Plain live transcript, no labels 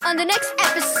on the next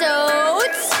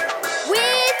episodes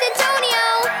with Antonio.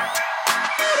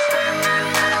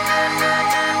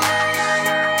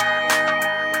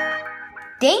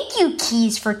 Thank you,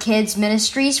 Keys for Kids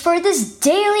Ministries, for this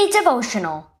daily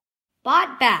devotional.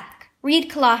 Bought back. Read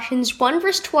Colossians 1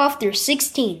 verse 12 through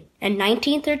 16 and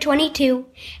 19 through 22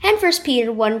 and 1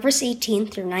 Peter 1 verse 18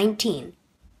 through 19.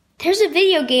 There's a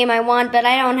video game I want, but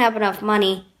I don't have enough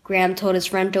money, Graham told his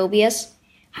friend Tobias.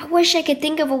 I wish I could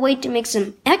think of a way to make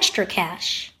some extra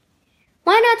cash.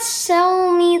 Why not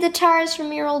sell me the tires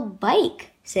from your old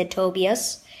bike, said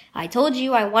Tobias. I told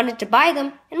you I wanted to buy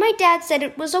them, and my dad said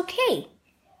it was okay.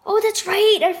 Oh, that's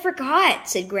right, I forgot,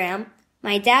 said Graham.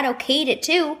 My dad okayed it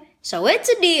too, so it's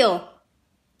a deal.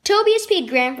 Tobias paid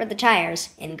Graham for the tires,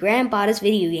 and Graham bought his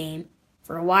video game.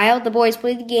 For a while, the boys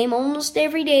played the game almost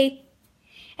every day.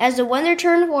 As the weather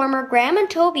turned warmer, Graham and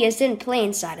Tobias didn't play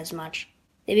inside as much.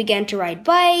 They began to ride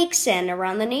bikes and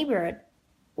around the neighborhood.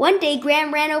 One day,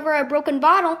 Graham ran over a broken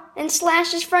bottle and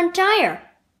slashed his front tire.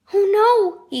 Oh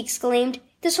no, he exclaimed.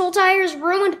 This whole tire is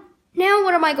ruined. Now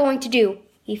what am I going to do?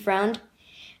 He frowned.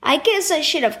 I guess I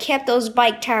should have kept those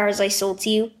bike tires I sold to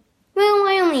you. Well,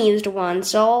 I only used one,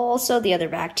 so I'll sew the other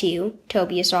back to you,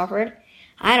 Tobias offered.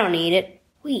 I don't need it.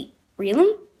 Wait,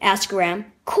 really? Asked Graham.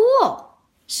 Cool!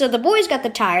 So the boys got the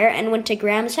tire and went to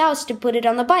Graham's house to put it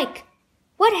on the bike.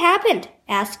 What happened?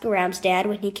 Asked Graham's dad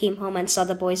when he came home and saw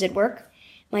the boys at work.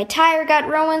 My tire got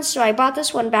ruined, so I bought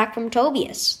this one back from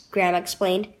Tobias, Graham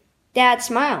explained. Dad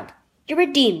smiled. You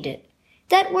redeemed it.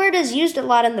 That word is used a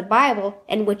lot in the Bible,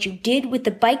 and what you did with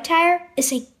the bike tire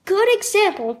is a good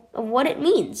example of what it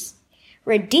means.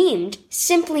 Redeemed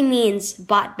simply means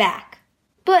bought back.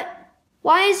 But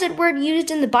why is that word used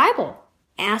in the Bible?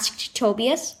 Asked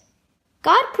Tobias.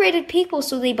 God created people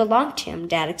so they belonged to him,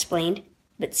 Dad explained.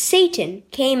 But Satan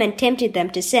came and tempted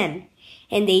them to sin,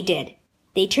 and they did.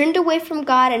 They turned away from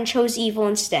God and chose evil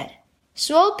instead.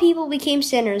 So all people became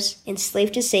sinners,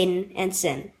 enslaved to Satan and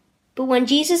sin. But when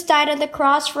Jesus died on the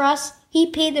cross for us, he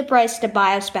paid the price to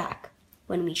buy us back.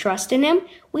 When we trust in him,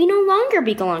 we no longer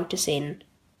belong to Satan,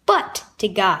 but to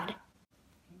God.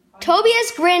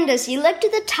 Tobias grinned as he looked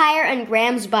at the tire on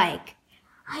Graham's bike.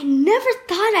 I never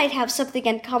thought I'd have something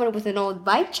in common with an old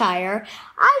bike tire.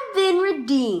 I've been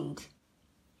redeemed.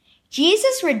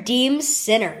 Jesus redeems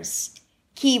sinners.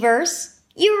 Key verse,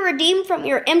 you were redeemed from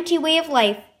your empty way of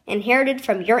life, inherited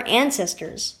from your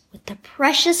ancestors, with the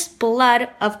precious blood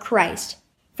of Christ.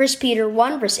 1 Peter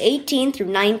 1 verse 18 through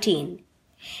 19.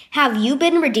 Have you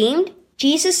been redeemed?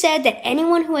 Jesus said that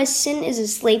anyone who has sinned is a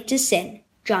slave to sin.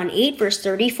 John 8 verse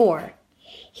 34.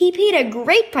 He paid a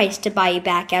great price to buy you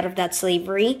back out of that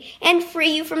slavery and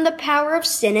free you from the power of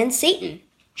sin and Satan.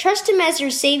 Trust him as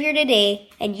your Savior today,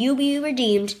 and you'll be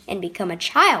redeemed and become a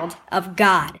child of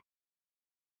God.